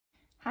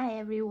Hi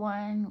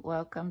everyone,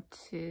 welcome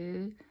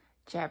to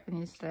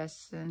Japanese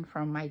lesson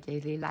from my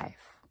daily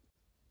life.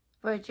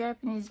 For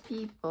Japanese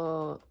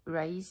people,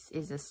 rice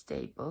is a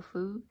staple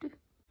food,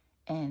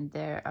 and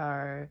there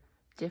are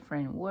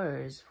different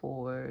words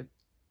for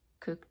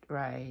cooked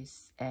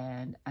rice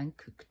and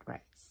uncooked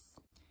rice.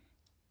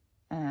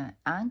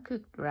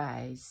 Uncooked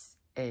rice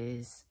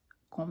is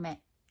kome.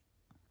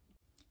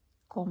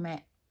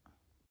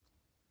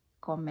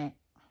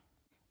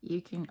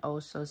 You can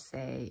also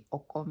say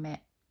okome.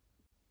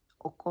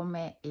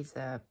 Okome is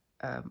a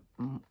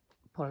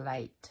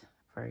polite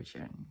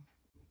version.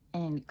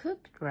 And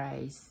cooked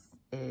rice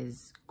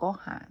is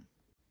gohan.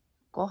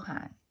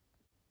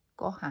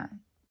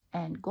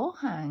 And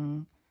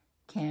gohan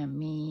can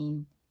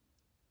mean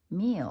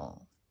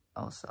meal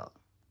also.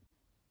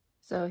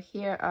 So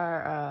here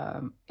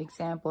are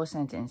example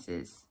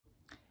sentences.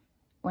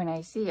 When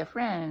I see a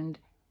friend,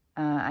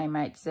 I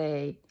might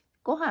say,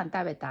 "Gohan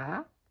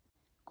tabeta?"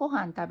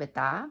 "Gohan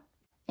tabeta?"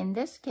 In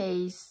this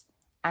case,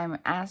 I'm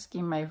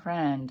asking my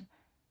friend,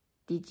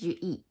 "Did you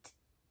eat?"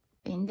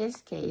 In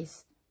this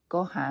case,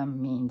 gohan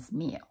means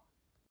meal.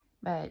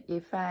 But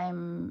if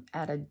I'm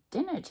at a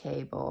dinner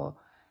table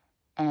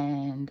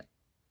and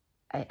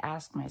I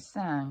ask my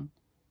son,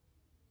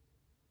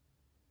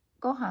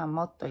 "Gohan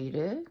motto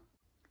iru?"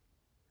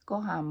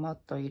 "Gohan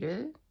motto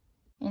iru?"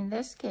 In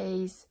this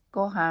case,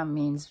 gohan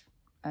means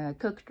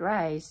cooked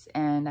rice,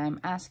 and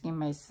I'm asking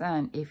my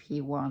son if he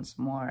wants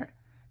more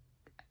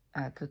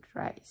cooked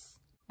rice.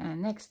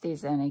 And next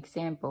is an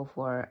example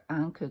for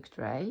uncooked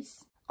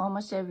rice.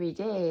 Almost every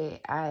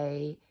day,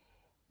 I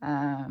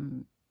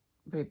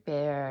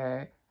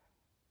prepare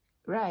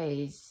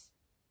rice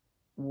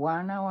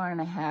 1 hour and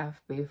a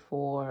half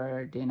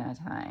before dinner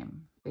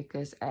time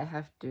because I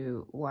have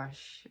to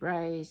wash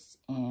rice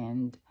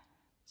and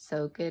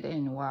soak it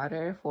in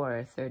water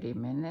for 30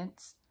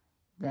 minutes,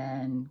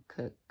 then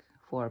cook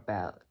for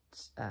about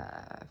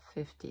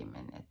 50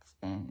 minutes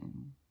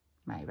in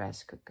my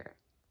rice cooker.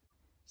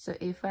 So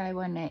if I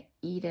want to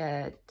eat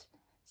at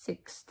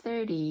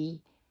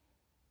 6:30,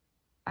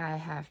 I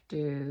have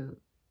to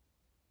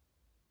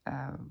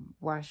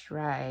wash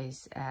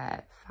rice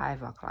at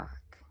 5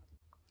 o'clock.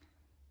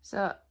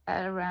 So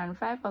at around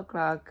 5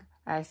 o'clock,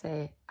 I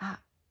say,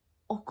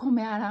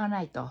 okome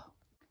arawanai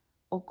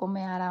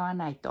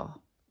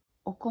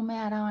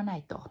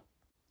to.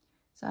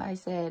 So I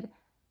said,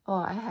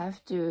 I have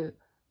to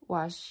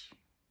wash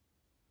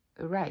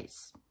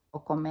rice.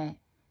 Okome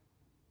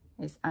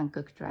is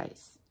uncooked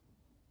rice.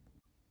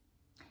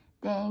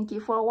 Thank you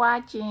for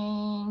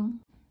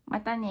watching. ま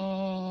た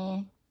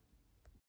ね